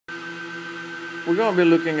we're gonna be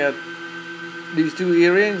looking at these two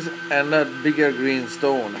earrings and that bigger green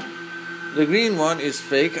stone. The green one is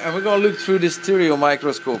fake, and we're gonna look through this stereo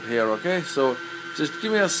microscope here, okay? So just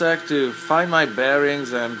give me a sec to find my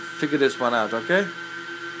bearings and figure this one out, okay?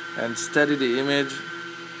 And steady the image.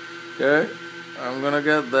 Okay, I'm gonna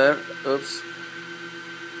get there. Oops.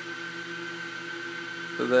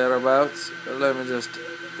 Thereabouts. Let me just...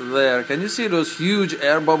 There. Can you see those huge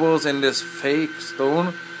air bubbles in this fake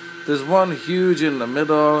stone? There's one huge in the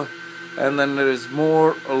middle, and then there is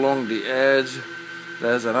more along the edge.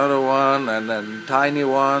 There's another one, and then tiny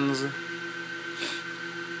ones.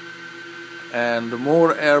 And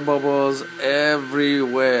more air bubbles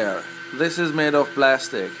everywhere. This is made of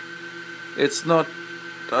plastic. It's not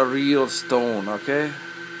a real stone, okay?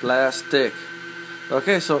 Plastic.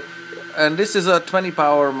 Okay, so, and this is a 20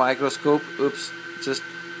 power microscope. Oops, just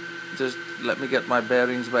let me get my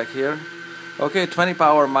bearings back here. Okay, 20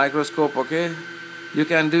 power microscope, okay? You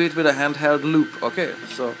can do it with a handheld loop, okay?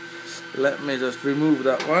 So let me just remove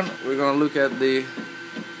that one. We're gonna look at the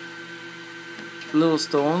little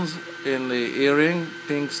stones in the earring,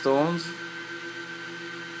 pink stones.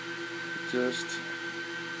 Just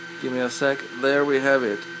give me a sec. There we have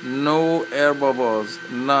it. No air bubbles,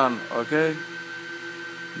 none, okay?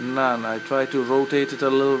 None. I try to rotate it a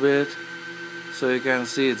little bit so you can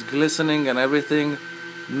see it's glistening and everything.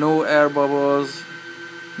 No air bubbles,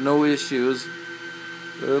 no issues.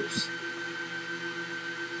 Oops.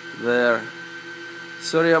 There.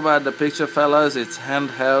 Sorry about the picture, fellas. It's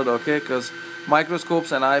handheld, okay? Because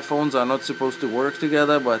microscopes and iPhones are not supposed to work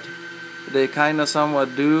together, but they kinda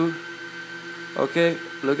somewhat do. Okay,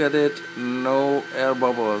 look at it. No air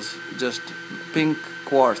bubbles, just pink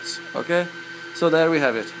quartz, okay? So there we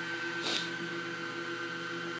have it.